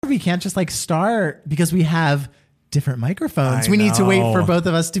We can't just like start because we have different microphones. We need to wait for both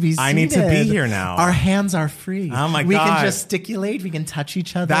of us to be seated. I need to be here now. Our hands are free. Oh my God. We can gesticulate. We can touch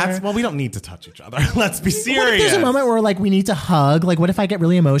each other. Well, we don't need to touch each other. Let's be serious. What if there's a moment where like we need to hug? Like what if I get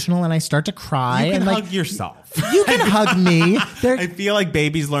really emotional and I start to cry? You can and hug like yourself. You can hug me. I feel like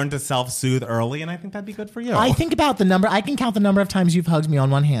babies learn to self-soothe early, and I think that'd be good for you. I think about the number. I can count the number of times you've hugged me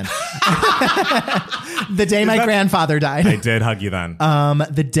on one hand. The day my grandfather died. I did hug you then.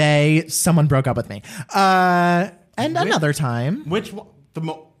 The day someone broke up with me. And another time. Which one? The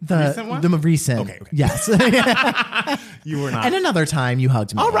recent one? The recent. Okay. Yes. You were not. And another time you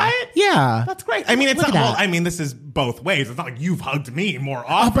hugged me. All right. Yeah. That's great. I mean, it's Look not, at well, that. I mean, this is both ways. It's not like you've hugged me more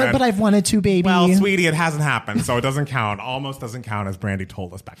often. But I've wanted to, baby. Well, sweetie, it hasn't happened, so it doesn't count. Almost doesn't count, as Brandy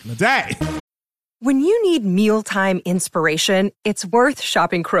told us back in the day. When you need mealtime inspiration, it's worth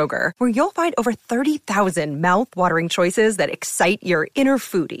shopping Kroger, where you'll find over 30,000 mouth-watering choices that excite your inner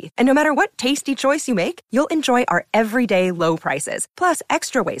foodie. And no matter what tasty choice you make, you'll enjoy our everyday low prices, plus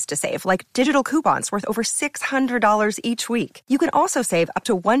extra ways to save, like digital coupons worth over $600 each week. You can also save up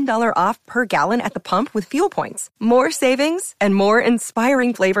to $1 off per gallon at the pump with fuel points. More savings and more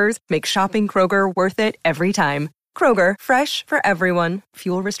inspiring flavors make shopping Kroger worth it every time. Kroger, fresh for everyone.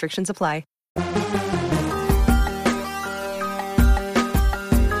 Fuel restrictions apply.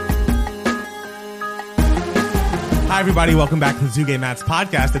 Hi, everybody. Welcome back to the Two Gay Mats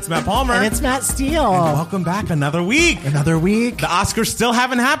podcast. It's Matt Palmer. And it's Matt Steele. And welcome back another week. Another week. The Oscars still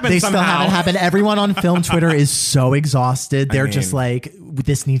haven't happened They somehow. still haven't happened. Everyone on film Twitter is so exhausted. They're just like,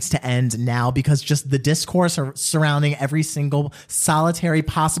 this needs to end now because just the discourse surrounding every single solitary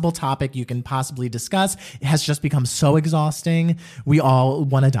possible topic you can possibly discuss has just become so exhausting. We all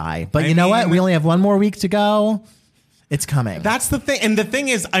want to die. But you know what? We only have one more week to go. It's coming. That's the thing. And the thing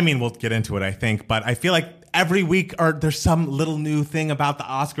is, I mean, we'll get into it, I think, but I feel like every week there's some little new thing about the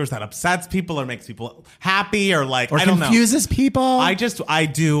Oscars that upsets people or makes people happy or like, I don't know. Confuses people. I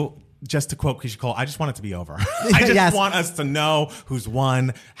do. Just to quote Keisha Cole, I just want it to be over. I just want us to know who's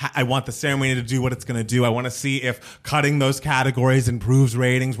won. I want the ceremony to do what it's going to do. I want to see if cutting those categories improves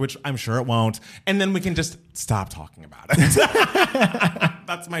ratings, which I'm sure it won't. And then we can just stop talking about it.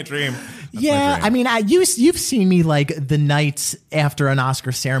 That's my dream. I mean, you've seen me like the night after an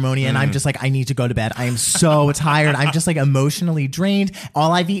Oscar ceremony, and I'm just like, I need to go to bed. I am so tired. I'm just like emotionally drained.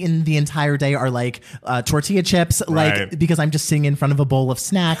 All I've eaten the entire day are like tortilla chips, like because I'm just sitting in front of a bowl of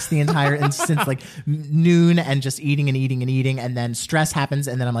snacks the entire since like noon and just eating and eating and eating, and then stress happens,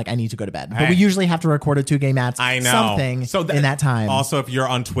 and then I'm like, I need to go to bed. But we usually have to record a Two Gay Mats. I know something in that time. Also, if you're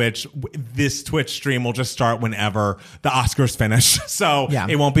on Twitch, this Twitch stream will just start whenever the Oscars finish. So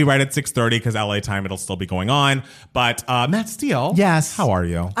it won't be right at 6:30 because LA time it'll still be going on. But Matt Steele, yes, how are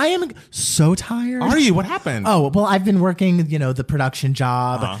you? I am so tired. Are you? What happened? Oh, well, I've been working, the production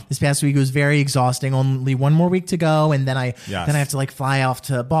job. This past week it was very exhausting. Only one more week to go, and then I have to like fly off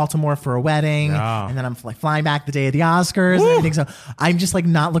to Baltimore for a wedding, and then I'm like flying back the day of the Oscars and everything. So I'm just like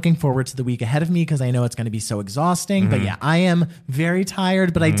not looking forward to the week ahead of me because I know it's going to be so exhausting. But yeah, I am very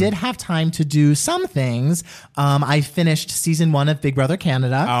tired. But I did have time to do some things. I finished season 1 of Big Brother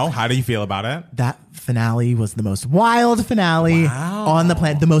Canada. Oh, how do you feel about it? That finale was the most wild finale on the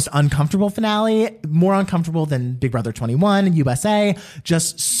planet. The most uncomfortable finale, more uncomfortable than Big Brother 21 USA.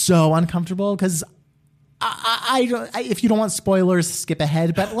 Just so uncomfortable because if you don't want spoilers, skip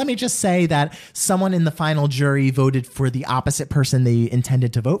ahead. But let me just say that someone in the final jury voted for the opposite person they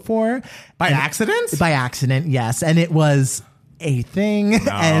intended to vote for. By accident? By accident, yes. And it was a thing.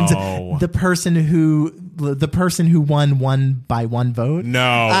 No. And the person who won by one vote.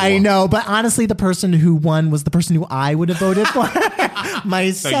 No. I know. But honestly, the person who won was the person who I would have voted for.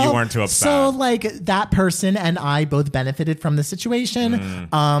 Myself. So you weren't too upset. So like that person and I both benefited from the situation.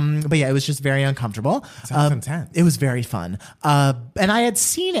 But yeah, it was just very uncomfortable. Sounds intense. It was very fun. And I had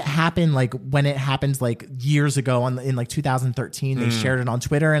seen it happen like when it happened like years ago in like 2013. They shared it on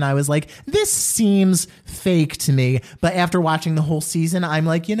Twitter and I was like, this seems fake to me. But after watching the whole season, I'm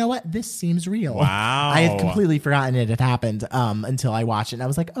like, you know what? This seems real. Wow. I had completely forgotten it had happened until I watched it. And I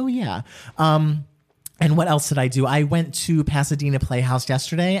was like, oh yeah. And what else did I do? I went to Pasadena Playhouse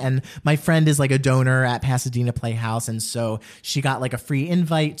yesterday, and my friend is like a donor at Pasadena Playhouse, and so she got like a free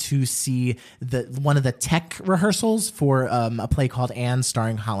invite to see one of the tech rehearsals for a play called Anne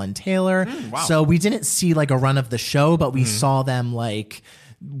starring Holland Taylor. Wow. So we didn't see like a run of the show, but we saw them like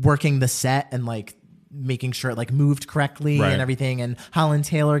working the set and like making sure it like moved correctly and everything. And Holland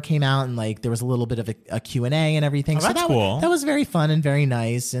Taylor came out and like there was a little bit of a Q&A and everything. Oh, that's cool. That was very fun and very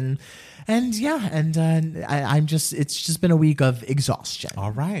nice. And I'm just, it's just been a week of exhaustion.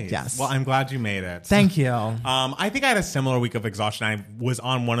 All right. Yes. Well, I'm glad you made it. Thank you. I think I had a similar week of exhaustion. I was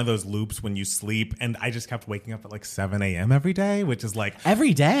on one of those loops when you sleep, and I just kept waking up at like 7 a.m. every day, which is like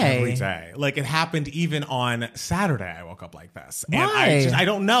every day. Every day. Like it happened even on Saturday. I woke up like this. Why? And I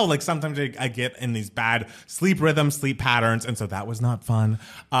don't know. Like sometimes I get in these bad sleep rhythms, sleep patterns, and so that was not fun.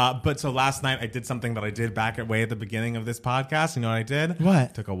 But so last night I did something that I did back way at the beginning of this podcast. You know what I did?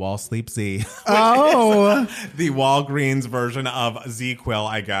 What? Took a Wall Sleep Z. Oh, the Walgreens version of ZzzQuil,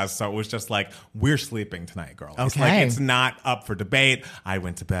 I guess. So it was just like, we're sleeping tonight, girl. Okay. It's like, it's not up for debate. I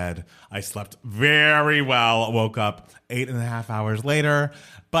went to bed. I slept very well. Woke up 8.5 hours later.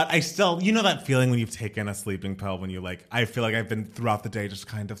 But I still, you know that feeling when you've taken a sleeping pill when you like, I feel like I've been throughout the day just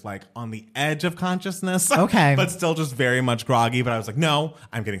kind of like on the edge of consciousness. Okay. But still just very much groggy. But I was like, no,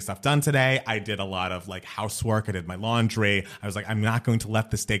 I'm getting stuff done today. I did a lot of like housework. I did my laundry. I was like, I'm not going to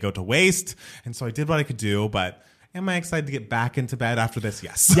let this day go to waste. And so I did what I could do. But am I excited to get back into bed after this?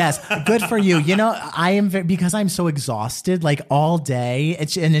 Yes. Yes. Good for you. You know, I am because I'm so exhausted like all day.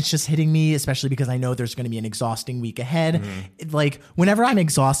 It's just hitting me, especially because I know there's going to be an exhausting week ahead. Like whenever I'm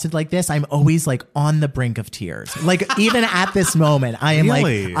exhausted like this, I'm always like on the brink of tears. Like even at this moment, I am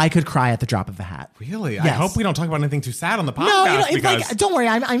Really? like, I could cry at the drop of a hat. Really? Yes. I hope we don't talk about anything too sad on the podcast. No, it's because like, don't worry.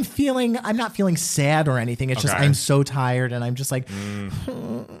 I'm not feeling sad or anything. It's just, Okay. I'm so tired and I'm just like,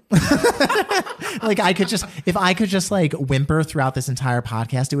 like I could just, if I could just like whimper throughout this entire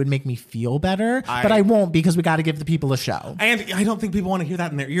podcast, it would make me feel better, but I won't because we got to give the people a show. And I don't think people want to hear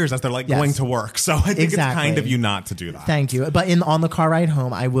that in their ears as they're like Yes. going to work. So I think it's kind of you not to do that. Thank you. But on the car ride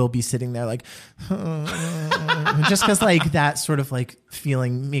home, I will be sitting there like, just because like that sort of like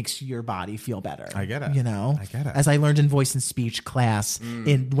feeling makes your body feel better. I get it. You know, I get it. As I learned in voice and speech class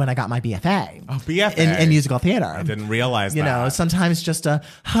when I got my BFA. Oh, BFA. In musical theater. I didn't realize You that. know, sometimes just a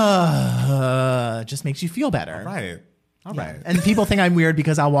just makes you feel better. Right. All right. And people think I'm weird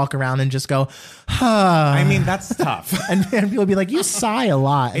because I'll walk around and just go, I mean, that's tough. and people be like, you sigh a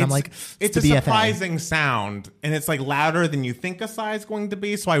lot. And I'm like, it's the a BFA. surprising sound, and it's like louder than you think a sigh is going to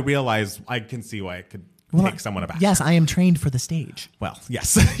be. So I realize I can see why it could take someone aback. Yes, I am trained for the stage. Well,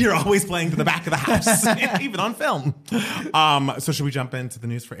 yes, you're always playing to the back of the house, even on film. So should we jump into the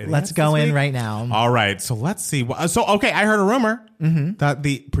news for idiots? Let's go this in week? right now. All right, so let's see. Okay, I heard a rumor that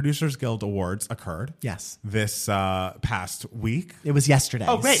the Producers Guild Awards occurred. Yes. This past week. It was yesterday.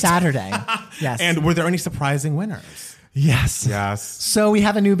 Oh, great. Saturday. Yes. And were there any surprising winners? yes. Yes. So we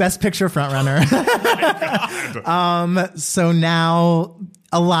have a new Best Picture frontrunner. So now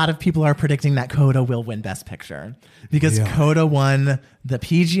a lot of people are predicting that Coda will win Best Picture because Coda won the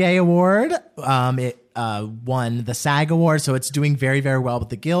PGA Award. It won the SAG Award, so it's doing very, very well with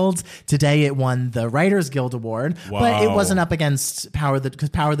the guilds. Today it won the Writers Guild Award, but it wasn't up against because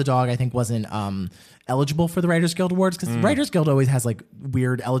Power of the Dog, I think, wasn't eligible for the Writers Guild Awards because the Writers Guild always has like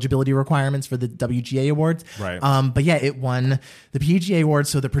weird eligibility requirements for the WGA Awards. Right. But yeah, it won the PGA Award.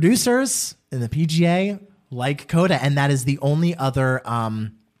 So the producers in the PGA like Coda, and that is the only other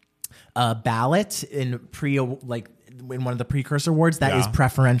ballot in in one of the precursor awards that is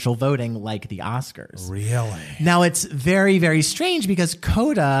preferential voting like the Oscars. Really? Now it's very, very strange because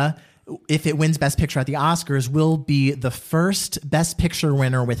Coda, if it wins Best Picture at the Oscars, will be the first Best Picture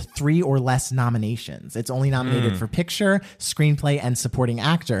winner with 3 or less nominations. It's only nominated for picture, screenplay, and supporting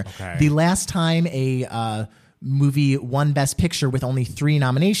actor. Okay. The last time a movie won Best Picture with only 3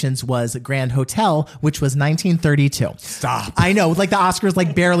 nominations was Grand Hotel, which was 1932. Stop. I know, like the Oscars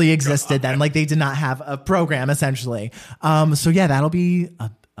like barely existed then. Like they did not have a program essentially. So yeah, that'll be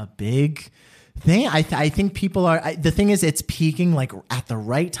a big thing. I think people are, the thing is it's peaking like at the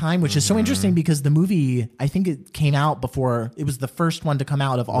right time, which is so interesting because the movie, I think it came out before, it was the first one to come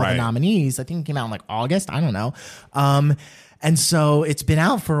out of all the nominees. I think it came out in like August. I don't know. And so it's been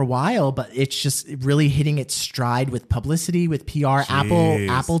out for a while, but it's just really hitting its stride with publicity, with PR. Jeez.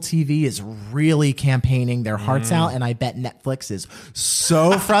 Apple TV is really campaigning their hearts out, and I bet Netflix is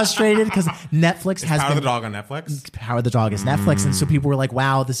so frustrated because Netflix has Power of the Dog on Netflix? Power of the Dog is Netflix, and so people were like,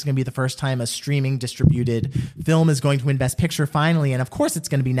 wow, this is going to be the first time a streaming distributed film is going to win Best Picture finally, and of course it's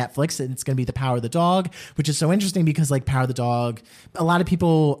going to be Netflix, and it's going to be The Power of the Dog, which is so interesting because like Power of the Dog, a lot of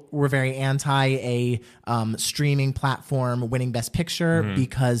people were very anti a streaming platform winning Best Picture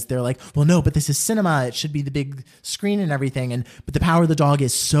because they're like, well, no, but this is cinema. It should be the big screen and everything. But The Power of the Dog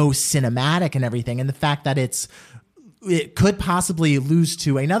is so cinematic and everything. And the fact that it's it could possibly lose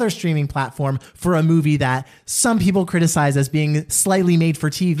to another streaming platform for a movie that some people criticize as being slightly made for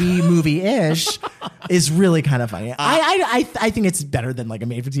TV movie-ish is really kind of funny. I think it's better than like a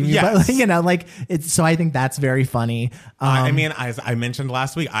made for TV, yes. but you know, like it's, so I think that's very funny. I mean, as I mentioned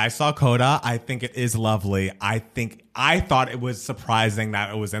last week, I saw Coda. I think it is lovely. I thought it was surprising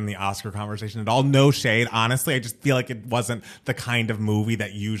that it was in the Oscar conversation at all. No shade, honestly. I just feel like it wasn't the kind of movie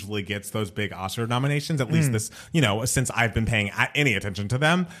that usually gets those big Oscar nominations, at least this, you know, since I've been paying any attention to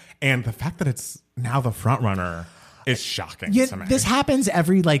them. And the fact that it's now the front runner is shocking to me. This happens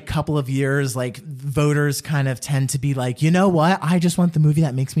every like couple of years. Like voters kind of tend to be like, you know what? I just want the movie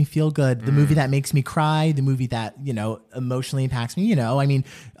that makes me feel good, the movie that makes me cry, the movie that, you know, emotionally impacts me. You know, I mean,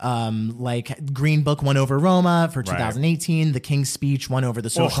 like Green Book won over Roma for 2018. Right. The King's Speech won over The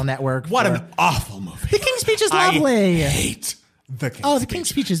Social Network. What an awful movie. The King's Speech is lovely. I hate The King's Speech. Oh, The King's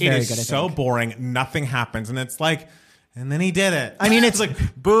Speech is very good. It is so boring. Nothing happens. And it's like, and then he did it. I mean, it's like,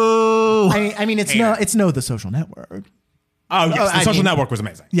 boo. I mean, it's no The Social Network. Oh, yes. The Social Network was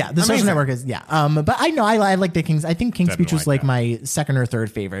amazing. Yeah, The Social Network is, yeah. But I know I like The King's. I think King's Speech was like my second or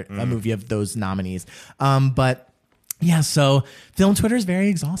third favorite movie of those nominees. But yeah, so film Twitter is very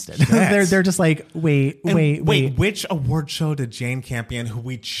exhausted. They're just like, wait. Which award show did Jane Campion, who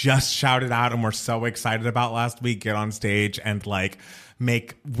we just shouted out and were so excited about last week, get on stage and like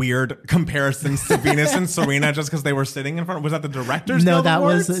make weird comparisons to Venus and Serena just because they were sitting in front? Was that the Directors Guild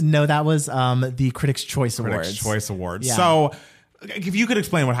Awards? That was the Critics' Choice Awards. Critics' Choice Awards. Yeah. So if you could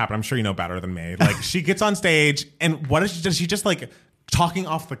explain what happened, I'm sure you know better than me. Like she gets on stage and what does she just like talking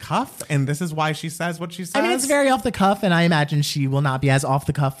off the cuff, and this is why she says what she says? I mean, it's very off the cuff, and I imagine she will not be as off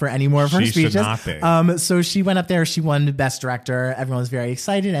the cuff for any more of her speeches. She should not be. So she went up there, she won Best Director. Everyone was very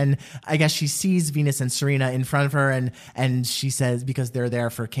excited, and I guess she sees Venus and Serena in front of her, and she says, because they're there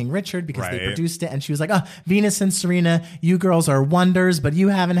for King Richard, because they produced it, and she was like, oh, Venus and Serena, you girls are wonders, but you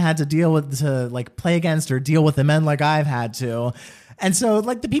haven't had to like play against or deal with the men like I've had to. And so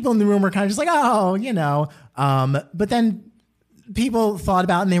like the people in the room were kind of just like, oh, you know, but then people thought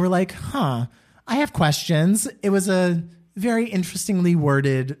about it and they were like, I have questions. It was a very interestingly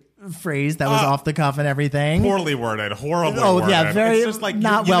worded phrase that was off the cuff and everything. Poorly worded, horribly worded. Yeah, very it's just like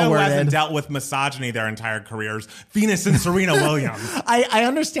not well worded. Who hasn't dealt with misogyny their entire careers? Venus and Serena Williams. I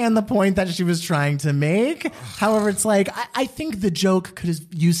understand the point that she was trying to make. However, it's like I think the joke could have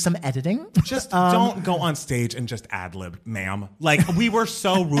used some editing. Just don't go on stage and just ad-lib, ma'am. Like we were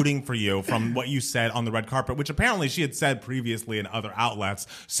so rooting for you from what you said on the red carpet, which apparently she had said previously in other outlets.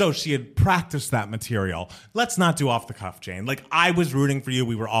 So she had practiced that material. Let's not do off the cuff, Jane. Like I was rooting for you.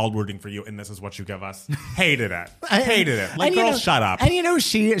 We were all rooting for you, and this is what you give us. Hated it. Hated it. Like, girl, shut up. And you know,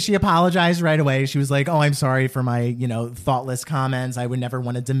 she apologized right away. She was like, oh, I'm sorry for my, you know, thoughtless comments. I would never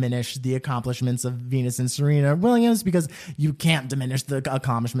want to diminish the accomplishments of Venus and Serena Williams, because you can't diminish the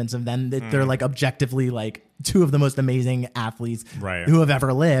accomplishments of them. They're like objectively like two of the most amazing athletes who have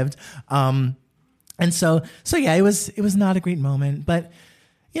ever lived. And so yeah, it was not a great moment, but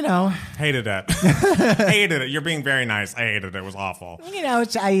you know, hated it. Hated it. You're being very nice. I hated it. It was awful. You know,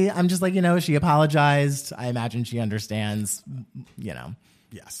 I'm just like, you know, she apologized. I imagine she understands, you know.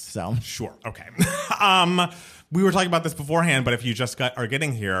 Yes. So sure. Okay. We were talking about this beforehand, but if you just are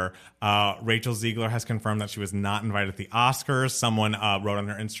getting here, Rachel Zegler has confirmed that she was not invited to the Oscars. Someone wrote on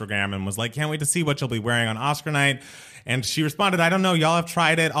her Instagram and was like, can't wait to see what you'll be wearing on Oscar night. And she responded, I don't know, y'all have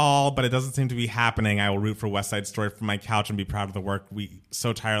tried it all, but it doesn't seem to be happening. I will root for West Side Story from my couch and be proud of the work we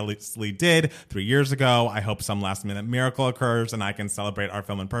so tirelessly did 3 years ago. I hope some last minute miracle occurs and I can celebrate our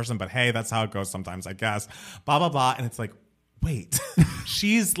film in person. But hey, that's how it goes sometimes, I guess. Blah, blah, blah. And it's like, wait,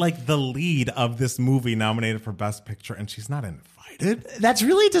 she's like the lead of this movie nominated for Best Picture and she's not invited? That's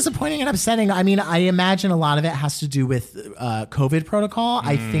really disappointing and upsetting. I mean, I imagine a lot of it has to do with COVID protocol.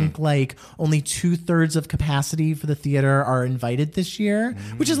 I think like only 2/3 of capacity for the theater are invited this year,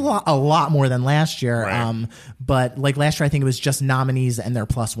 which is a lot more than last year. Right. But like last year, I think it was just nominees and their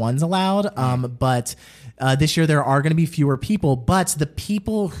 +1s allowed. But this year there are going to be fewer people, but the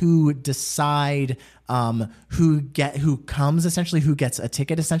people who decide who gets a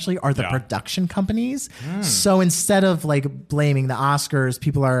ticket essentially are the production companies. So instead of like blaming the Oscars,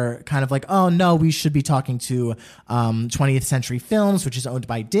 people are kind of like, oh no, we should be talking to 20th Century Films, which is owned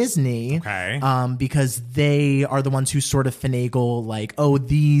by Disney, because they are the ones who sort of finagle like, oh,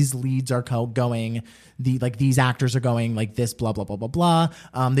 these leads are going, these actors are going like this, blah blah blah blah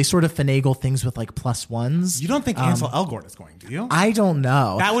blah. They sort of finagle things with like +1s. You don't think Ansel Elgort is going, do you? I don't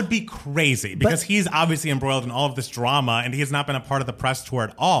know. That would be crazy because he's obviously embroiled in all of this drama and he has not been a part of the press tour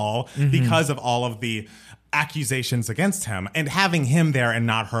at all because of all of the accusations against him, and having him there and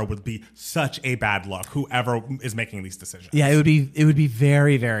not her would be such a bad look, whoever is making these decisions. Yeah, it would be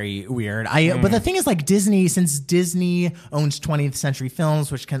very, very weird. But the thing is, like, Disney, since Disney owns 20th Century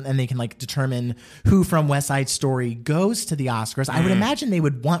Films, and they can like determine who from West Side Story goes to the Oscars, I would imagine they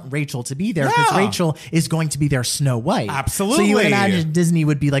would want Rachel to be there because Rachel is going to be their Snow White. Absolutely. So you would imagine Disney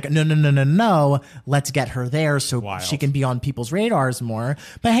would be like, no, let's get her there so she can be on people's radars more.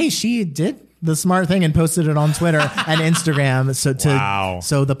 But hey, she did the smart thing and posted it on Twitter and Instagram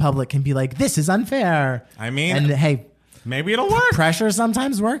so the public can be like, this is unfair. I mean, and hey, maybe it'll work. Pressure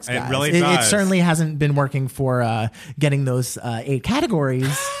sometimes works, guys. It really does. It certainly hasn't been working for getting those 8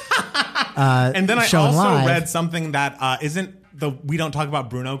 categories. And then I also live. read something that isn't We Don't Talk About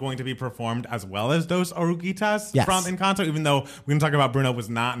Bruno going to be performed as well as Dos Oruguitas from Encanto, even though We Don't Talk About Bruno was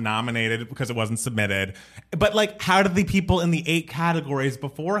not nominated because it wasn't submitted. But like, how did the people in the 8 categories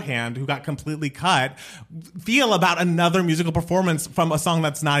beforehand who got completely cut feel about another musical performance from a song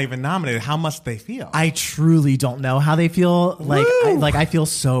that's not even nominated? How must they feel? I truly don't know how they feel. Like, I feel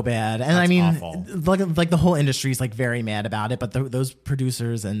so bad. And that's I mean, awful. like the whole industry is like very mad about it. But those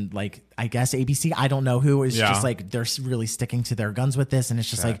producers and like, I guess ABC, I don't know who, is just like, they're really sticking to their guns with this, and it's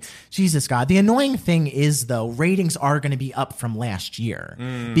just like, Jesus God. The annoying thing is, though, ratings are going to be up from last year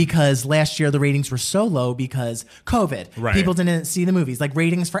because last year the ratings were so low because COVID. Right. People didn't see the movies. Like,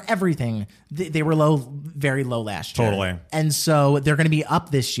 ratings for everything, they were low, very low last year. Totally. And so they're going to be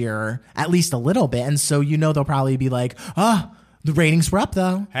up this year at least a little bit, and so they'll probably be like, the ratings were up,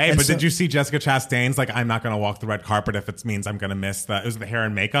 though. Hey, and did you see Jessica Chastain's, like, I'm not going to walk the red carpet if it means I'm going to miss it was the hair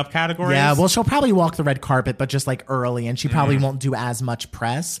and makeup categories? Yeah, well, she'll probably walk the red carpet, but just, like, early, and she probably won't do as much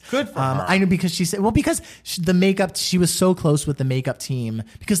press. Good for her. I know, because she said, because the makeup, she was so close with the makeup team,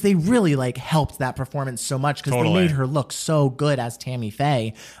 because they really, like, helped that performance so much, because they made her look so good as Tammy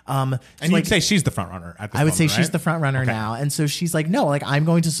Faye. And you'd say she's the front runner at this I would say moment, she's right? the front runner now. And so she's like, no, like, I'm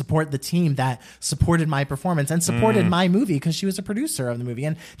going to support the team that supported my performance and supported my movie, because she was a producer of the movie.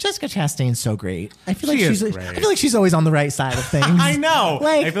 And Jessica Chastain's so great. I feel like she's always on the right side of things. I know.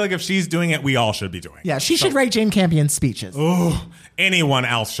 Like, I feel like if she's doing it, we all should be doing it. Yeah, she should write Jane Campion's speeches. Oh, anyone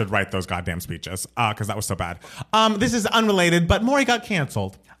else should write those goddamn speeches because that was so bad. This is unrelated, but Maury got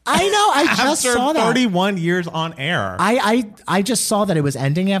canceled. I know. I just saw that. 31 years on air. I just saw that it was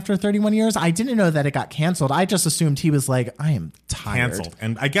ending after 31 years. I didn't know that it got canceled. I just assumed he was like, I am tired. Canceled.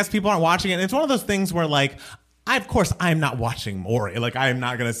 And I guess people aren't watching it. And it's one of those things where, like, of course, I'm not watching Maury. Like, I am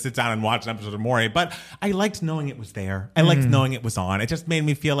not going to sit down and watch an episode of Maury, but I liked knowing it was there. I liked knowing it was on. It just made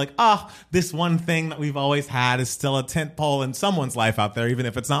me feel like, this one thing that we've always had is still a tentpole in someone's life out there, even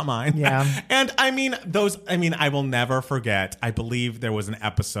if it's not mine. Yeah. And I will never forget, I believe there was an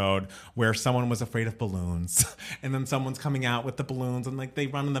episode where someone was afraid of balloons, and then someone's coming out with the balloons, and like they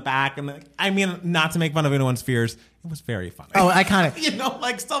run in the back, and not to make fun of anyone's fears, it was very funny. Oh, I kind of,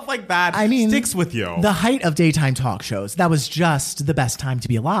 like stuff like that sticks with you. The height of daytime talk shows, that was just the best time to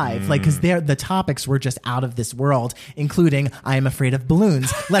be alive. Like, because the topics were just out of this world, including I am afraid of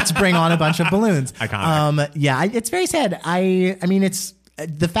balloons. Let's bring on a bunch of balloons. Iconic. It's very sad. I mean, it's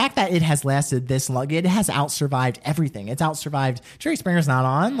the fact that it has lasted this long. It has outsurvived everything. It's outsurvived. Jerry Springer's not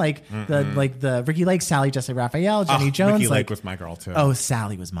on. Like the Ricky Lake, Sally Jessy Raphael, Jenny Jones. Ricky Lake was my girl too. Oh,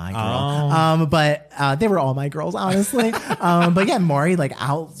 Sally was my girl. But they were all my girls, honestly. But yeah, Maury like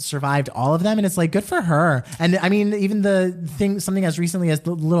outsurvived all of them, and it's like good for her. And I mean, even something as recently as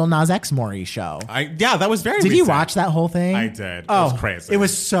the Lil Nas X Maury show. That was very. Did you watch that whole thing? I did. It was crazy. It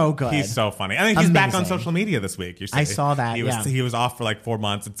was so good. He's so funny. I think he's back on social media this week. I saw that. He was off for like 4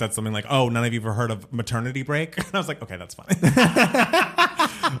 months and said something like, "Oh, none of you ever heard of maternity break?" And I was like, "Okay, that's funny."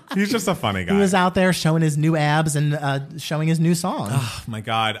 He's just a funny guy. He was out there showing his new abs and showing his new song. Oh my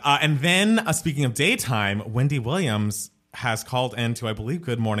God! And then speaking of daytime, Wendy Williams has called into, I believe,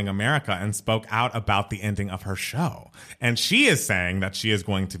 Good Morning America and spoke out about the ending of her show. And she is saying that she is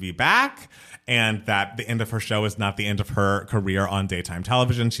going to be back and that the end of her show is not the end of her career on daytime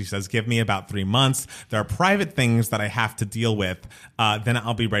television. She says, give me about 3 months. There are private things that I have to deal with. Then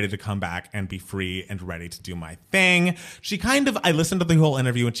I'll be ready to come back and be free and ready to do my thing. I listened to the whole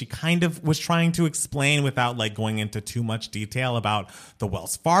interview and she kind of was trying to explain without like going into too much detail about the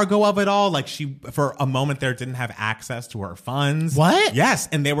Wells Fargo of it all. Like she, for a moment there, didn't have access to her funds. What? Yes.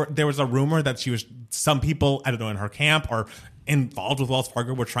 And there was a rumor that some people, I don't know, in her camp or involved with Wells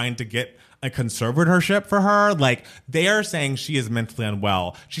Fargo were trying to get a conservatorship for her. Like, they are saying she is mentally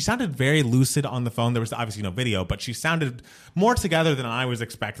unwell. She sounded very lucid on the phone. There was obviously no video, but she sounded more together than I was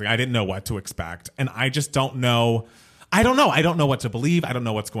expecting. I didn't know what to expect. And I just don't know. I don't know. I don't know what to believe. I don't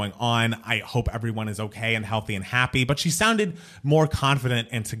know what's going on. I hope everyone is okay and healthy and happy. But she sounded more confident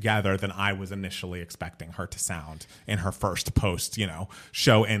and together than I was initially expecting her to sound in her first post,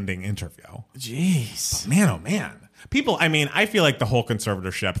 show ending interview. Jeez. But man, oh man. People, I mean, I feel like the whole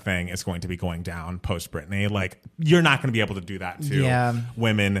conservatorship thing is going to be going down post Britney. Like, you're not going to be able to do that to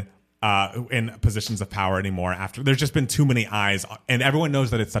women in positions of power anymore. After there's just been too many eyes, and everyone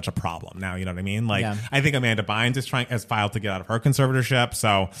knows that it's such a problem now. You know what I mean? Like, I think Amanda Bynes has filed to get out of her conservatorship.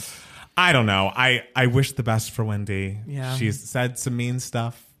 So I don't know. I wish the best for Wendy. Yeah. She's said some mean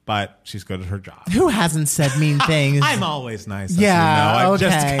stuff, but she's good at her job. Who hasn't said mean things? I'm always nice. Yeah, I'm okay.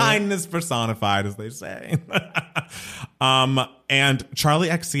 just kindness personified, as they say. And Charli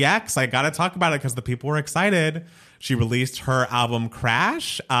XCX, I got to talk about it because the people were excited. She released her album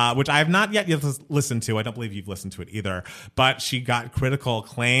Crash, which I have not yet listened to. I don't believe you've listened to it either. But she got critical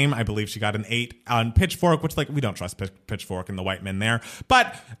acclaim. I believe she got an 8 on Pitchfork, which, we don't trust Pitchfork and the white men there.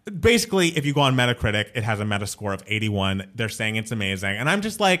 But basically, if you go on Metacritic, it has a Metascore of 81. They're saying it's amazing. And I'm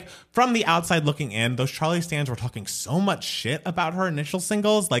just like, from the outside looking in, those Charli stans were talking so much shit about her initial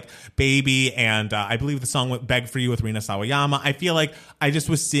singles, like Baby and I believe the song Beg For You with Rina Sawayama. I feel like I just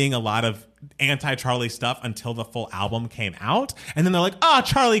was seeing a lot of anti-Charli stuff until the full album came out. And then they're like,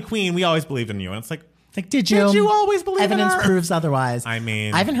 Charli Queen, we always believed in you. And it's like, did you always believe in her? Evidence proves otherwise. I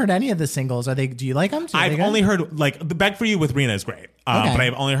mean, I haven't heard any of the singles. Do you like them? I've only heard the Beg For You with Rina is great. But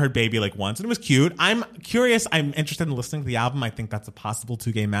I've only heard Baby once, and it was cute. I'm curious. I'm interested in listening to the album. I think that's a possible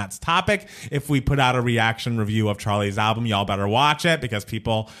 2Gay Matt's topic. If we put out a reaction review of Charli's album, y'all better watch it because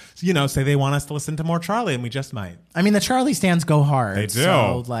people, say they want us to listen to more Charli, and we just might. I mean, the Charli stans go hard. They do.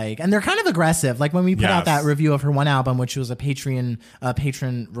 So, and they're kind of aggressive. Like when we put out that review of her one album, which was a patron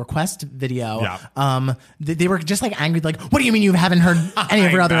request video, they were just angry. Like, what do you mean you haven't heard any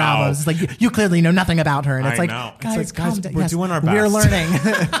of her other albums? It's like, you clearly know nothing about her. And it's guys, we're doing our best. We're learning.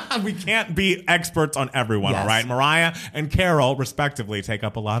 We can't be experts on everyone, all right? Mariah and Carol, respectively, take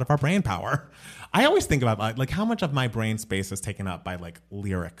up a lot of our brain power. I always think about how much of my brain space is taken up by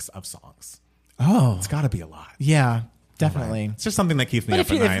lyrics of songs. Oh, it's got to be a lot. Yeah, definitely. Right. It's just something that keeps me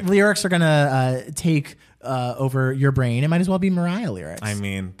up at night. If lyrics are gonna take over your brain, it might as well be Mariah lyrics. I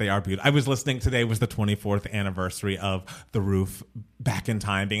mean, they are beautiful. I was listening today was the 24th anniversary of The Roof, Back in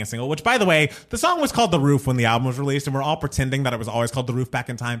Time being a single, which, by the way, the song was called The Roof when the album was released, and we're all pretending that it was always called The Roof Back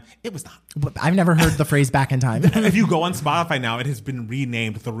in Time. It was not. But I've never heard the phrase back in time. If you go on Spotify now, it has been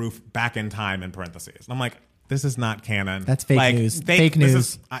renamed The Roof Back in Time in parentheses. And I'm like, this is not canon. That's fake news. Fake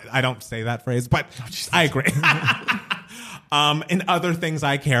news. I don't say that phrase, but I agree. And other things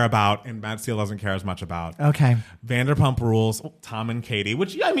I care about, and Matt Steele doesn't care as much about. Okay. Vanderpump Rules, Tom and Katie,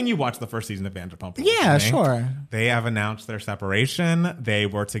 which, you watched the first season of Vanderpump Rules. Yeah, sure. They have announced their separation. They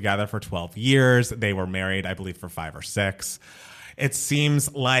were together for 12 years. They were married, I believe, for 5 or 6. It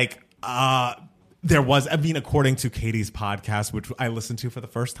seems like there was, according to Katie's podcast, which I listened to for the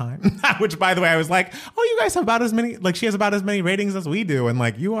first time, which, by the way, I was like, you guys have about as many, she has about as many ratings as we do. And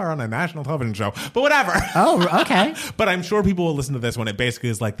you are on a national television show, but whatever. Oh, okay. But I'm sure people will listen to this when it basically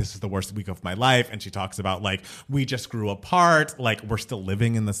is this is the worst week of my life. And she talks about we just grew apart. We're still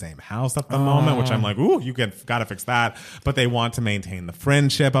living in the same house at the moment, which I'm gotta fix that. But they want to maintain the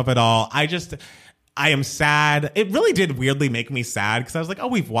friendship of it all. I am sad. It really did weirdly make me sad because I was like,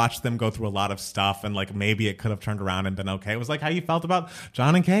 we've watched them go through a lot of stuff and maybe it could have turned around and been okay. It was how you felt about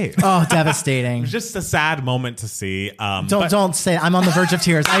John and Kate. Oh, devastating. It was just a sad moment to see. Don't say I'm on the verge of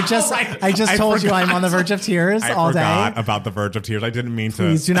tears. I just told you I'm on the verge of tears all day. I forgot about the verge of tears. I didn't mean to.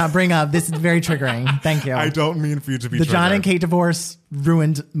 Please do not bring up. This is very triggering. Thank you. I don't mean for you to be the triggered. John and Kate divorce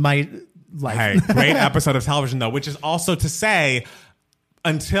ruined my life. Hey, great episode of television though, which is also to say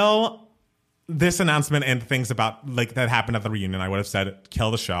until this announcement and things about that happened at the reunion, I would have said,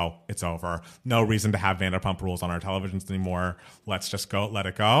 kill the show. It's over. No reason to have Vanderpump Rules on our televisions anymore. Let's just let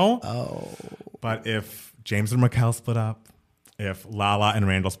it go. Oh. But if James and Raquel split up, if Lala and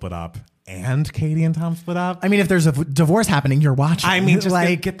Randall split up, and Katie and Tom split up. If there's a divorce happening, you're watching.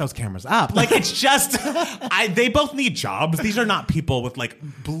 Just get those cameras up. It's just, they both need jobs. These are not people with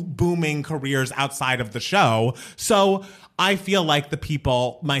booming careers outside of the show. So I feel like the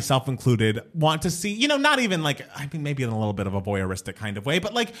people, myself included, want to see, not even maybe in a little bit of a voyeuristic kind of way,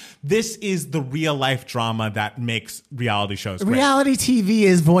 but this is the real life drama that makes reality shows great. Reality TV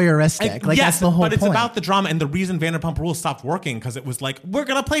is voyeuristic. Yes, that's the whole point. But it's point. about the drama, and the reason Vanderpump Rules stopped working because it was we're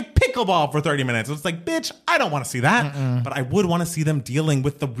going to play pickleball for 30 minutes. It's bitch, I don't want to see that. But I would want to see them dealing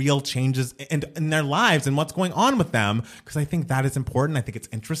with the real changes in their lives and what's going on with them because I think that is important. I think it's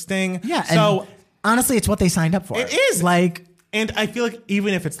interesting. Yeah. So honestly, it's what they signed up for. It is. And I feel like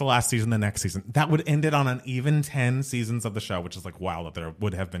even if it's the last season, the next season, that would end it on an even 10 seasons of the show, which is like, wow, that there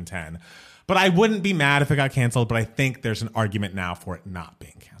would have been 10. But I wouldn't be mad if it got canceled, but I think there's an argument now for it not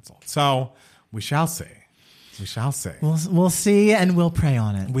being canceled. So we shall see. We shall see. We'll see, and we'll pray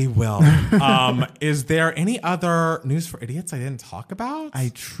on it. We will. Is there any other news for idiots I didn't talk about? I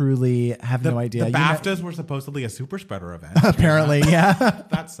truly have no idea. The BAFTAs were supposedly a super spreader event. Apparently, yeah.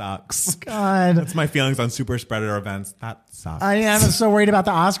 That sucks. God. That's my feelings on super spreader events. That sucks. I'm so worried about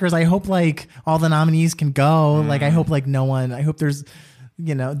the Oscars. I hope like all the nominees can go. Like I hope like no one. I hope there's,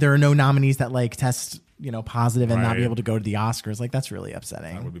 there are no nominees that like test positive and not be able to go to the Oscars. Like, that's really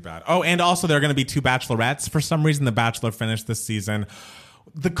upsetting. That would be bad. Oh, and also there are going to be 2 bachelorettes. For some reason, The Bachelor finished this season.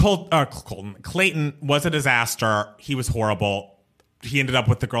 Clayton was a disaster. He was horrible. He ended up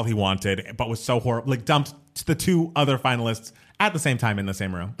with the girl he wanted, but was so horrible. Like, dumped the 2 other finalists at the same time in the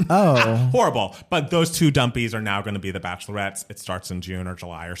same room. Oh. Horrible. But those 2 dumpies are now going to be the bachelorettes. It starts in June or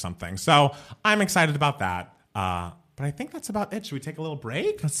July or something. So I'm excited about that. But I think that's about it. Should we take a little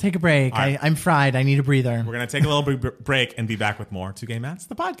break? Let's take a break. Right. I'm fried. I need a breather. We're going to take a little break and be back with more 2 Gay Mats,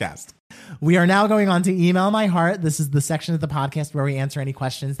 the podcast. We are now going on to Email My Heart. This is the section of the podcast where we answer any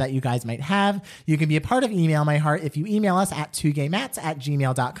questions that you guys might have. You can be a part of Email My Heart if you email us at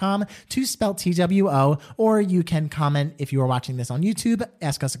 2gaymats@gmail.com, 2 spelled TWO, or you can comment if you are watching this on YouTube.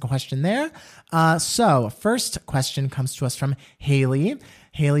 Ask us a question there. So first question comes to us from Haley.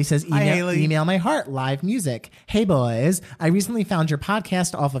 Haley says, email my heart, live music. Hey boys, I recently found your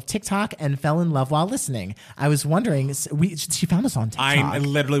podcast off of TikTok and fell in love while listening. I was wondering, she found us on TikTok. I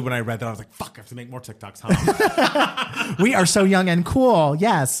literally, when I read that, I was like, fuck, I have to make more TikToks, huh? We are so young and cool.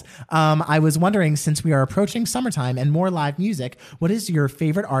 Yes. I was wondering, since we are approaching summertime and more live music, what is your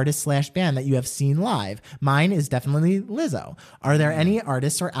favorite artist/band that you have seen live? Mine is definitely Lizzo. Are there any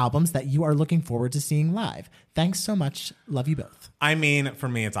artists or albums that you are looking forward to seeing live? Thanks so much. Love you both. I mean, for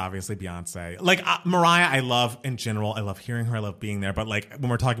me, it's obviously Beyonce. Like, Mariah, I love in general. I love hearing her. I love being there. But like, when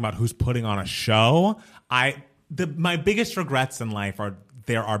we're talking about who's putting on a show, my biggest regrets in life are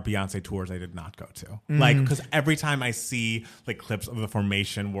there are Beyonce tours I did not go to. Like, because every time I see like clips of the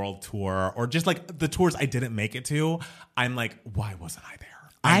Formation World Tour or just like the tours I didn't make it to, I'm like, why wasn't I there?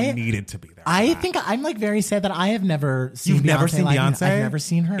 I needed to be there. I think I'm like very sad that I have never seen You've Beyonce. Never seen Beyonce? I've never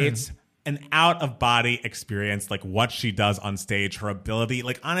seen her. It's an out-of-body experience, like what she does on stage, her ability,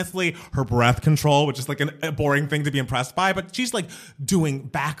 like honestly, her breath control, which is like a boring thing to be impressed by, but she's like doing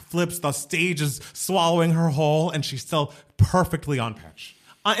backflips, the stage is swallowing her whole, and she's still perfectly on pitch.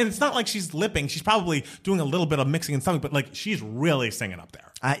 And it's not like she's lipping, she's probably doing a little bit of mixing and something, but like she's really singing up there.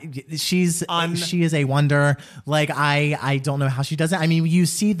 She is a wonder. Like I don't know how she does it. I mean, you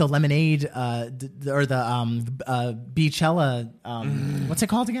see the Lemonade or the Beachella. What's it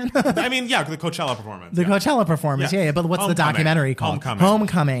called again? I mean, yeah, the Coachella performance. The Coachella performance. Yeah. But what's the documentary called?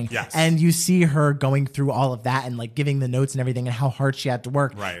 Homecoming. Yes. And you see her going through all of that and like giving the notes and everything and how hard she had to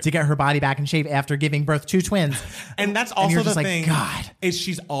work to get her body back in shape after giving birth to twins. And that's also and the thing. God, is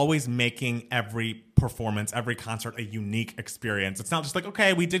she's always making every performance, every concert a unique experience. It's not just like,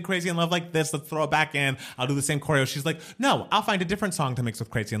 okay, we did Crazy in Love like this, let's throw it back in, I'll do the same choreo. She's like, no, I'll find a different song to mix with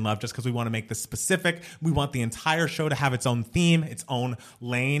Crazy in Love just because we want to make this specific. We want the entire show to have its own theme, its own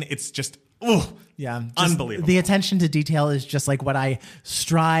lane. It's just unbelievable. The attention to detail is just like what I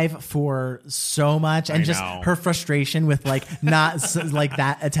strive for so much, and just her frustration with like not like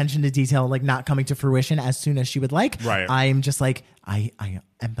that attention to detail like not coming to fruition as soon as she would like. Right. I'm just like I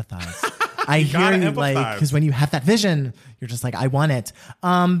empathize. I hear you, like, because when you have that vision, you're just like, I want it.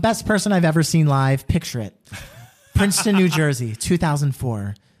 Best person I've ever seen live, picture it. Princeton, New Jersey,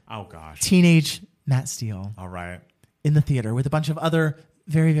 2004. Oh, gosh. Teenage Matt Steele. All right. In the theater with a bunch of other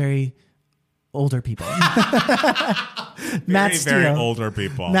very, very older people. Matt Steele. Very older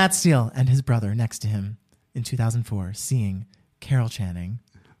people. Matt Steele and his brother next to him in 2004 seeing Carol Channing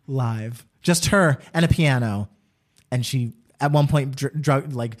live. Just her and a piano. And she... at one point,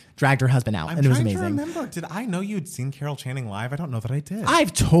 dragged her husband out, and it was amazing. I'm trying to remember. Did I know you'd seen Carol Channing live? I don't know that I did.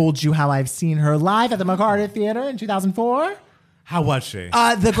 I've told you how I've seen her live at the McCarter Theater in 2004. How was she?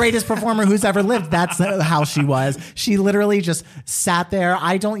 The greatest performer who's ever lived. That's how she was. She literally just sat there.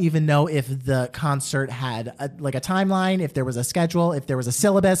 I don't even know if the concert had a timeline, if there was a schedule, if there was a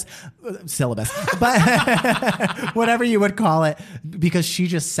syllabus, but whatever you would call it, because she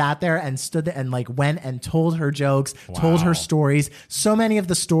just sat there and stood there and like went and told her jokes, told her stories. So many of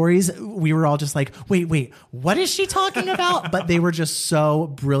the stories, we were all just like, wait, what is she talking about? But they were just so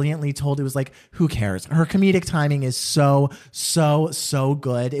brilliantly told. It was like, who cares? Her comedic timing is so so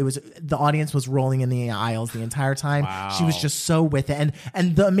good. The audience was rolling in the aisles the entire time. Wow. She was just so with it.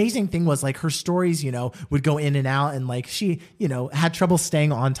 And the amazing thing was like her stories, would go in and out, and like she, had trouble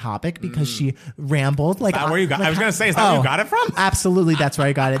staying on topic because she rambled. Like, where you got? I was gonna say, is that where you got it from? Absolutely, that's where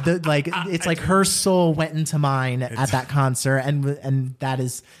I got it. It's like her soul went into mine at that concert, and that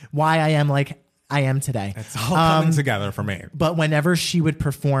is why I am like I am today. It's all coming together for me. But whenever she would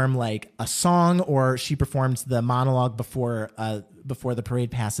perform like a song, or she performed the monologue before the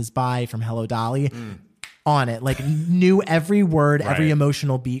parade passes by from Hello Dolly, on it, like knew every word, every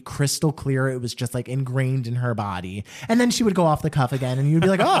emotional beat crystal clear. It was just like ingrained in her body. And then she would go off the cuff again, and you'd be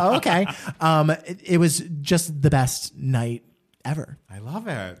like, oh, okay. It was just the best night ever. I love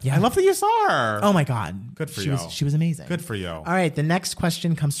it. Yeah. I love that you saw her. Oh my God. Good for you. She was amazing. Good for you. All right. The next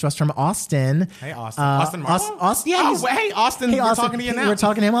question comes to us from Austin. Hey, Austin. Austin Marlowe? Austin, yeah. Hey, Austin. We're talking to you now. We're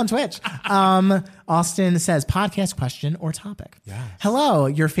talking to him on Twitch. Austin says, podcast question or topic. Yes. Hello,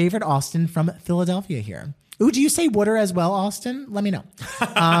 your favorite Austin from Philadelphia here. Ooh, do you say water as well, Austin? Let me know.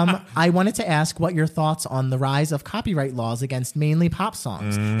 I wanted to ask what your thoughts on the rise of copyright laws against mainly pop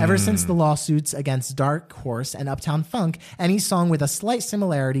songs. Ever since the lawsuits against Dark Horse and Uptown Funk, any song with a slight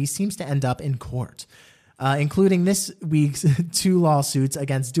similarity seems to end up in court, including this week's 2 lawsuits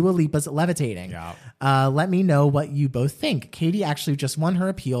against Dua Lipa's Levitating. Yeah. Let me know what you both think. Katie actually just won her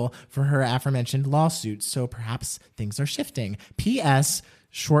appeal for her aforementioned lawsuits, so perhaps things are shifting. P.S.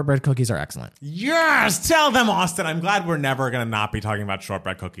 Shortbread cookies are excellent. Yes, tell them, Austin. I'm glad we're never going to not be talking about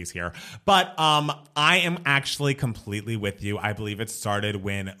shortbread cookies here. But I am actually completely with you. I believe it started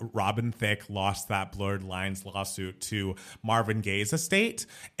when Robin Thicke lost that Blurred Lines lawsuit to Marvin Gaye's estate.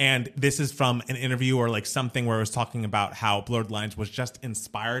 And this is from an interview or like something where it was talking about how Blurred Lines was just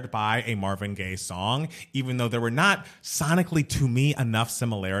inspired by a Marvin Gaye song, even though there were not sonically, to me, enough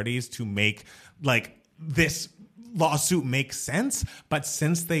similarities to make like this lawsuit makes sense. But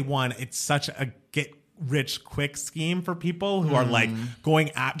since they won, it's such a get rich quick scheme for people who are like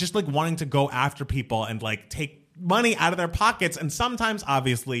going at just like wanting to go after people and like take money out of their pockets. And sometimes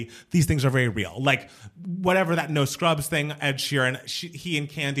obviously these things are very real, like whatever that No Scrubs thing, Ed Sheeran, he and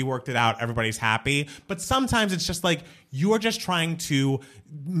Candy worked it out, everybody's happy. But sometimes it's just like you're just trying to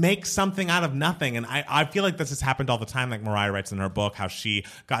make something out of nothing. And I feel like this has happened all the time. Like Mariah writes in her book how she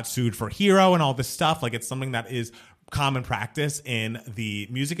got sued for Hero and all this stuff. Like it's something that is common practice in the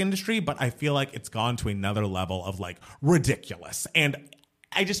music industry, but I feel like it's gone to another level of like ridiculous. And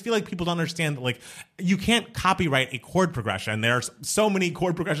I just feel like people don't understand that like you can't copyright a chord progression. There's so many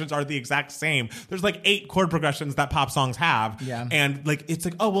chord progressions are the exact same. There's like 8 chord progressions that pop songs have. Yeah. And like it's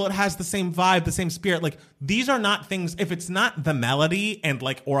like, oh well, it has the same vibe, the same spirit. Like these are not things, if it's not the melody and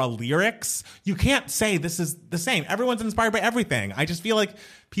like or a lyrics, you can't say this is the same. Everyone's inspired by everything. I just feel like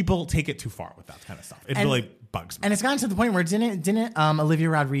people take it too far with that kind of stuff. It really bugs me. And it's gotten to the point where didn't Olivia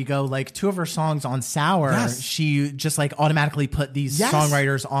Rodrigo, like 2 of her songs on Sour, she just like automatically put these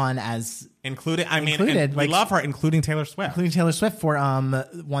songwriters on as included. We love her, including Taylor Swift. For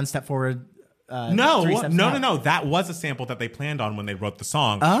One Step Forward. No. That was a sample that they planned on when they wrote the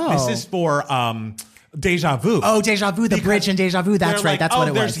song. Oh. This is for Deja Vu. Oh, Deja Vu, the bridge in Deja Vu. That's right. That's what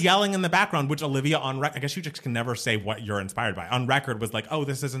it was. There's yelling in the background, which Olivia on record, I guess you just can never say what you're inspired by. On record was like, oh,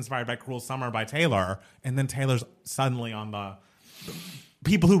 this is inspired by Cruel Summer by Taylor. And then Taylor's suddenly on the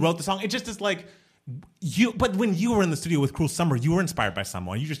people who wrote the song. It just is like, but when you were in the studio with Cruel Summer, you were inspired by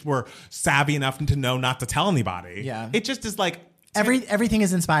someone. You just were savvy enough to know not to tell anybody. Yeah. It just is like. Everything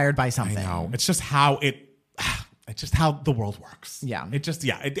is inspired by something. I know. It's just how it's just how the world works. Yeah.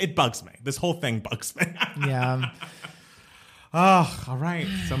 It bugs me. This whole thing bugs me. Yeah. Oh, all right.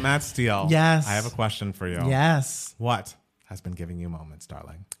 So Matt Steele. Yes. I have a question for you. Yes. What has been giving you moments,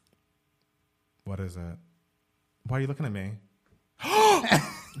 darling? What is it? Why are you looking at me?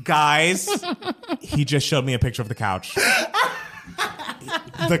 Guys, he just showed me a picture of the couch.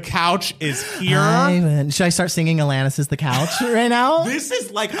 The couch is here. Should I start singing Alanis' The Couch right now? This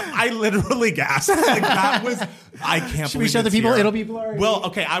is like, I literally gasped. Like that was, I can't believe. Should we show the people? Here. It'll be blurry. Well,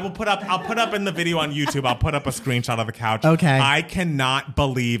 okay, I'll put up in the video on YouTube, I'll put up a screenshot of the couch. Okay. I cannot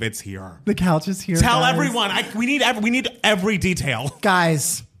believe it's here. The couch is here. Tell guys. everyone. We need every detail.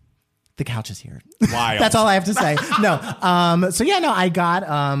 Guys. The couch is here. Wild. That's all I have to say. No. I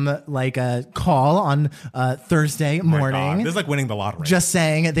got like a call on Thursday morning. This is like winning the lottery. Just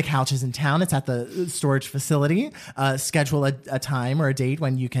saying the couch is in town. It's at the storage facility. Schedule a time or a date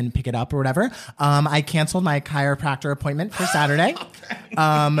when you can pick it up or whatever. I canceled my chiropractor appointment for Saturday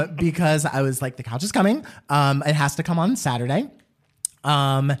because I was like, the couch is coming. It has to come on Saturday.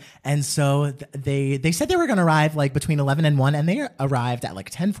 And so they said they were going to arrive like between 11 and 1, and they arrived at like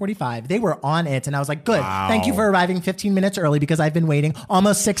 10:45. They were on it, and I was like, good. Wow. Thank you for arriving 15 minutes early because I've been waiting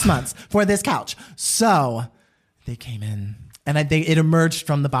almost 6 months for this couch. So they came in. And it emerged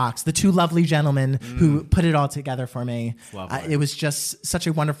from the box. The two lovely gentlemen who put it all together for me. It was just such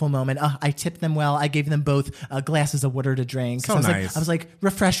a wonderful moment. I tipped them well. I gave them both glasses of water to drink. So nice. I was like,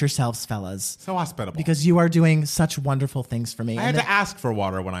 refresh yourselves, fellas. So hospitable. Because you are doing such wonderful things for me. I had to ask for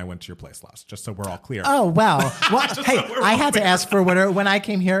water when I went to your place last, just so we're all clear. Oh, well. Hey, I had to ask for water when I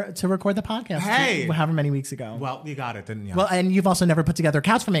came here to record the podcast. Hey. However many weeks ago. Well, you got it, didn't you? Well, and you've also never put together a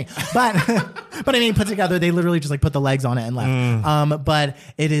couch for me. But but I mean, put together, they literally just like put the legs on it and left. But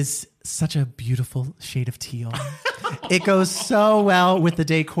it is such a beautiful shade of teal. It goes so well with the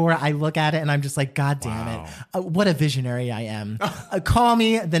decor. I look at it and I'm just like, God damn it. What a visionary I am. Call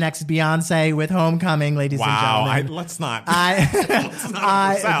me the next Beyonce with Homecoming, ladies and gentlemen. Let's not. I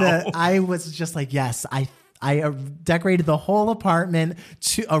was just like, yes, I decorated the whole apartment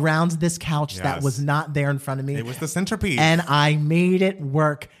around this couch that was not there in front of me. It was the centerpiece. And I made it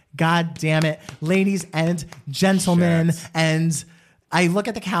work. God damn it. Ladies and gentlemen. Shit. And I look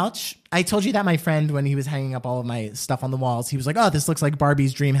at the couch. I told you that my friend, when he was hanging up all of my stuff on the walls, he was like, oh, this looks like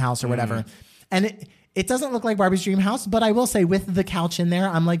Barbie's dream house or whatever. And it doesn't look like Barbie's dream house, but I will say with the couch in there,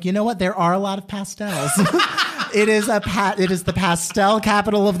 I'm like, you know what? There are a lot of pastels. It is the pastel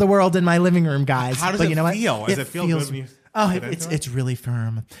capital of the world in my living room, guys. How does it feel? Does it feel good when you... It's really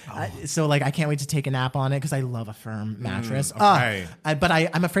firm. So like I can't wait to take a nap on it because I love a firm mattress. Okay. But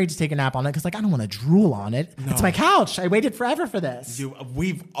I'm afraid to take a nap on it because like I don't want to drool on it. No. It's my couch. I waited forever for this.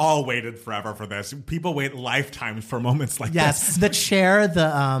 We've all waited forever for this. People wait lifetimes for moments like this. Yes, the chair,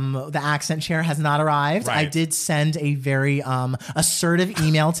 the accent chair has not arrived. Right. I did send a very assertive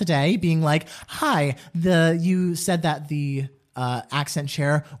email today, being like, "Hi, you said that the." Accent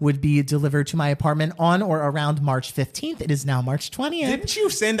chair would be delivered to my apartment on or around March 15th. It is now March 20th. Didn't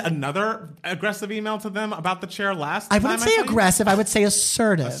you send another aggressive email to them about the chair last time? I wouldn't say aggressive. I would say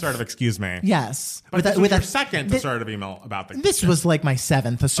assertive. Assertive, excuse me. Yes. But this was your second assertive email about the This chair. Was like my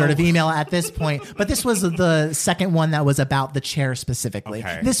 7th assertive email at this point. But this was the second one that was about the chair specifically.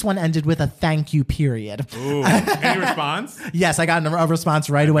 Okay. This one ended with a thank you period. Ooh. Any response? Yes, I got a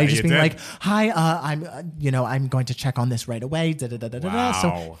response right away, just being like, "Hi, I'm going to check on this right away." Wow.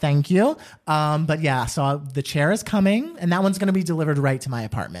 So thank you. But yeah, so the chair is coming, and that one's going to be delivered right to my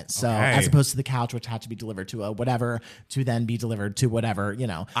apartment. So as opposed to the couch, which had to be delivered to a whatever, to then be delivered to whatever,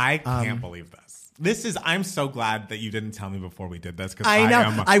 I can't believe this. I'm so glad that you didn't tell me before we did this. I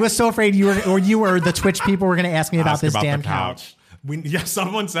know. I was so afraid you or the Twitch people were going to ask me about this damn couch.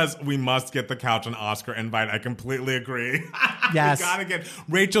 Someone says we must get the couch an Oscar invite. I completely agree. Yes. We gotta get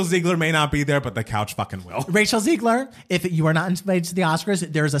Rachel Ziegler may not be there, but the couch fucking will. Rachel Ziegler, if you are not invited to the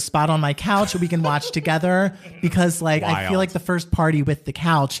Oscars, there's a spot on my couch we can watch together because like I feel like the first party with the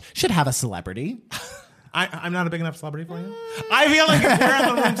couch should have a celebrity. I'm not a big enough celebrity for you. I feel like if we're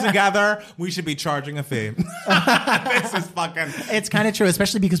in the room together, we should be charging a fee. This is fucking... It's kind of true,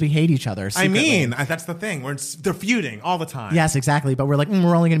 especially because we hate each other secretly. I mean, that's the thing. They're feuding all the time. Yes, exactly. But we're like,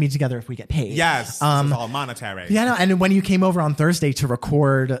 we're only going to be together if we get paid. Yes, this is all monetary. Yeah, no, and when you came over on Thursday to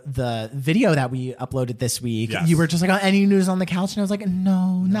record the video that we uploaded this week, you were just like, oh, any news on the couch? And I was like,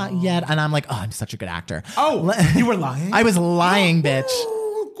 no, not yet. And I'm like, oh, I'm such a good actor. Oh, you were lying? I was lying, bitch.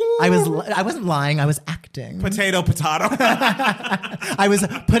 I wasn't lying. I was acting. Potato. I was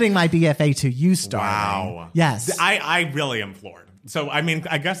putting my BFA to use, darling. Wow. Yes. I really am floored. So, I mean,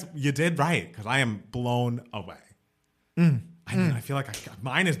 I guess you did right because I am blown away. I mean, I feel like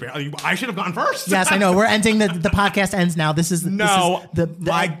mine is barely... I should have gone first. Yes, I know. We're ending the podcast ends now. This is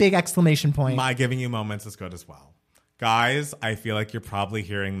the big exclamation point. My giving you moments is good as well. Guys, I feel like you're probably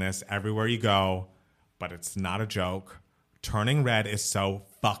hearing this everywhere you go, but it's not a joke. Turning Red is so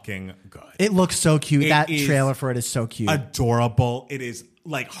fucking good. It looks so cute. That trailer for it is so cute. Adorable. It is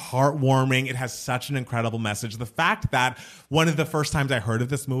like heartwarming. It has such an incredible message. The fact that one of the first times I heard of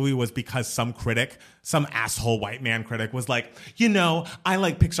this movie was because some asshole white man critic was like, I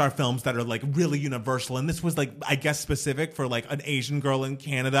like Pixar films that are like really universal. And this was like, I guess specific for like an Asian girl in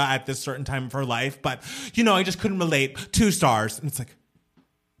Canada at this certain time of her life. But, I just couldn't relate. 2 stars. And it's like,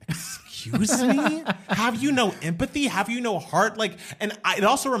 excuse me? Have you no empathy? Have you no heart? It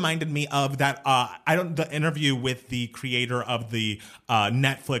also reminded me of that. The interview with the creator of the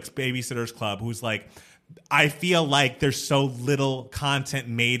Netflix Babysitters Club, who's like, I feel like there's so little content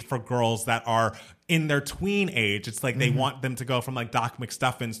made for girls that are in their tween age. It's like they want them to go from like Doc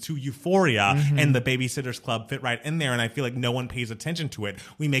McStuffins to Euphoria, and the Babysitter's Club fit right in there. And I feel like no one pays attention to it.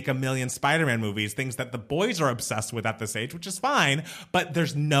 We make a million Spider-Man movies, things that the boys are obsessed with at this age, which is fine, but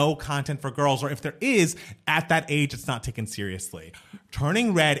there's no content for girls, or if there is, at that age, it's not taken seriously.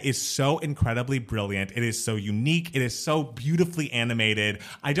 Turning Red is so incredibly brilliant. It is so unique. It is so beautifully animated.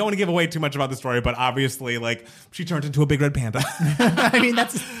 I don't want to give away too much about the story, but obviously, like, she turns into a big red panda. I mean,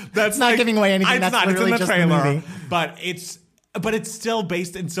 that's not like, giving away anything. It's that's not. It's in the just trailer, but it's still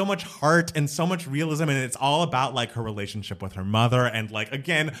based in so much heart and so much realism, and it's all about like her relationship with her mother, and like,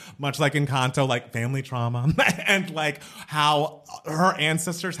 again, much like Encanto, like family trauma, and like how her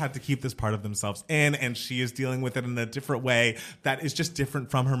ancestors had to keep this part of themselves in, and she is dealing with it in a different way that is just different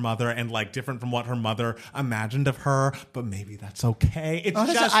from her mother, and like different from what her mother imagined of her. But maybe that's okay.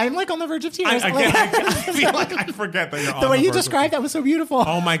 It's just I'm like on the verge of tears. I feel like I forget that you're on the way you described that was so beautiful.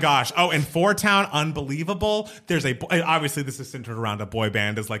 Oh my gosh. Oh, and Four Town, unbelievable. There's obviously this is centered around a boy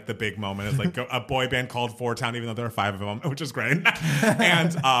band is like the big moment. It's like a boy band called Four Town, even though there are 5 of them, which is great.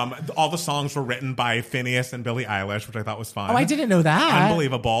 And all the songs were written by Phineas and Billie Eilish, which I thought was fun. Oh, I didn't know that.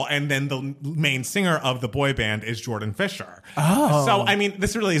 Unbelievable. And then the main singer of the boy band is Jordan Fisher. Oh. So, I mean,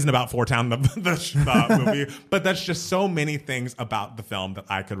 this really isn't about Four Town, the movie, but that's just so many things about the film that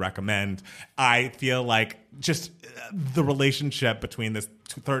I could recommend. I feel like just the relationship between this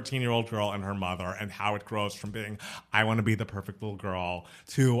 13-year-old girl and her mother, and how it grows from being, I want to be the perfect little girl,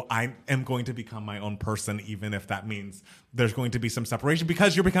 to I am going to become my own person, even if that means there's going to be some separation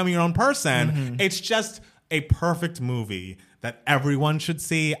because you're becoming your own person. It's just a perfect movie that everyone should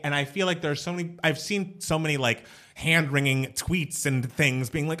see. And I feel like I've seen so many like hand-wringing tweets and things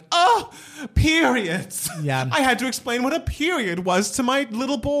being like, oh, periods. Yeah. I had to explain what a period was to my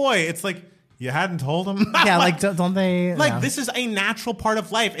little boy. It's like, you hadn't told him? Yeah, like, don't they? Like, this is a natural part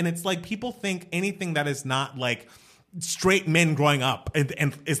of life. And it's like, people think anything that is not like straight men growing up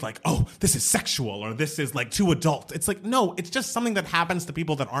and is like, oh, this is sexual, or this is like too adult. It's like, no, it's just something that happens to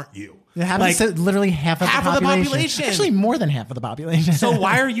people that aren't you. It happens to literally half of the population. Actually, more than half of the population. So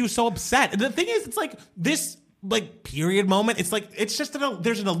why are you so upset? The thing is, it's like this like period moment. It's like, it's just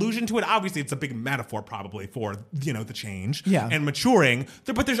there's an allusion to it. Obviously, it's a big metaphor probably for, the change and maturing.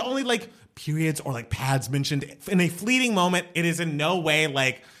 But there's only like periods or like pads mentioned in a fleeting moment. It is in no way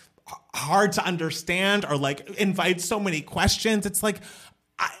like hard to understand or like invites so many questions. It's like,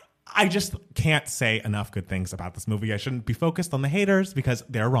 I just can't say enough good things about this movie. I shouldn't be focused on the haters because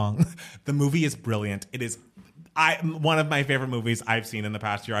they're wrong. The movie is brilliant. It is one of my favorite movies I've seen in the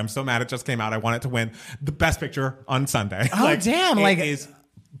past year. I'm so mad it just came out. I want it to win the Best Picture on Sunday. Oh, damn. It is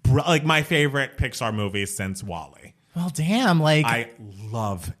like my favorite Pixar movie since WALL-E. Well, damn. Like, I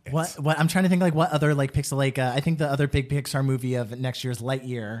love it. What I'm trying to think like what other like Pixar, like I think the other big Pixar movie of next year's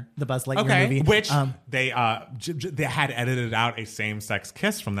Lightyear, the Buzz Lightyear movie, which they had edited out a same-sex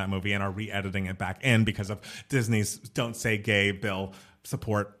kiss from that movie and are re-editing it back in because of Disney's Don't Say Gay bill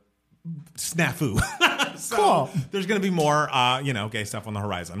support snafu. So cool. There's going to be more, gay stuff on the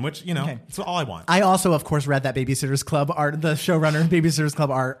horizon, which, it's all I want. I also, of course, read that Babysitter's Club the showrunner Babysitter's Club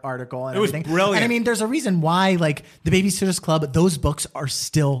article. And everything. It was brilliant. And I mean, there's a reason why, like, the Babysitter's Club, those books are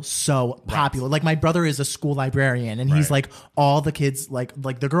still so popular. Like, my brother is a school librarian, and he's like, all the kids, like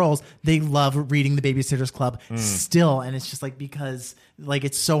the girls, they love reading the Babysitter's Club still. And it's just like, because like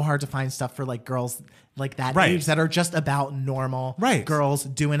it's so hard to find stuff for like girls like that age that are just about normal girls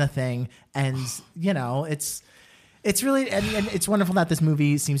doing a thing. And it's really and it's wonderful that this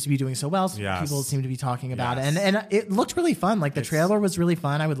movie seems to be doing so well. People seem to be talking about it, and it looked really fun. Like the trailer was really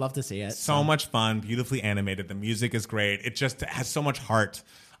fun. I would love to see it. So much fun, beautifully animated. The music is great. It just has so much heart.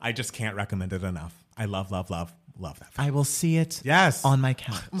 I just can't recommend it enough. I love that film. I will see it on my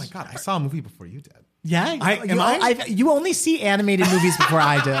couch. Oh my God, I saw a movie before you did. Yeah, you only see animated movies before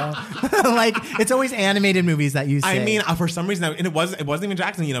I do. Like it's always animated movies that you see. I mean, for some reason, and it wasn't even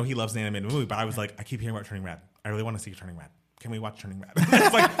Jackson. He loves an animated movie, but I was like, I keep hearing about Turning Red. I really want to see Turning Red. Can we watch Turning Red?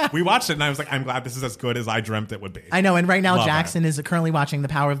 It's like we watched it, and I was like, I'm glad this is as good as I dreamt it would be. I know, and right now Jackson is currently watching The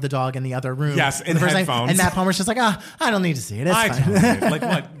Power of the Dog in the other room. Yes, in headphones. And Matt Palmer's just like, I don't need to see it. It's fine. Totally, like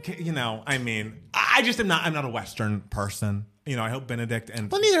what? I mean, I just am not. I'm not a Western person. I hope Benedict and...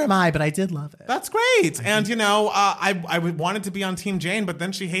 Well, neither am I, but I did love it. That's great. And, I wanted to be on Team Jane, but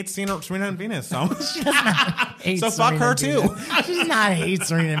then she hates Serena and Venus, so... She does not hate so fuck her, too. She does not hate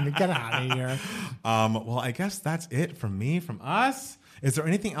Serena and Venus. Get out of here. Well, I guess that's it from us. Is there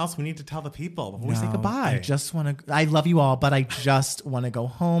anything else we need to tell the people before we say goodbye? I love you all, but I just want to go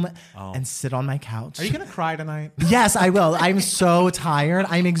home and sit on my couch. Are you going to cry tonight? Yes, I will. I'm so tired.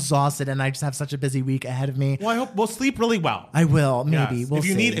 I'm exhausted, and I just have such a busy week ahead of me. Well, I hope we'll sleep really well. I will, maybe. Yes. We'll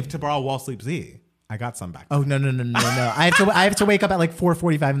see. If to borrow Wall Sleep Z. I got some back. Oh, no. I have to wake up at like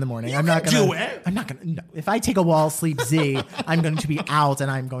 4:45 in the morning. I'm not going to do it. I'm not going to. No. If I take a wall sleep Z, I'm going to be out and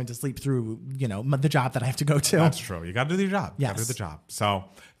I'm going to sleep through, the job that I have to go to. That's true. You got to do your job. Yes. You got to do the job. So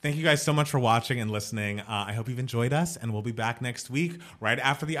thank you guys so much for watching and listening. I hope you've enjoyed us, and we'll be back next week right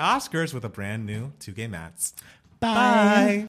after the Oscars with a brand new 2 Gay Mats. Bye.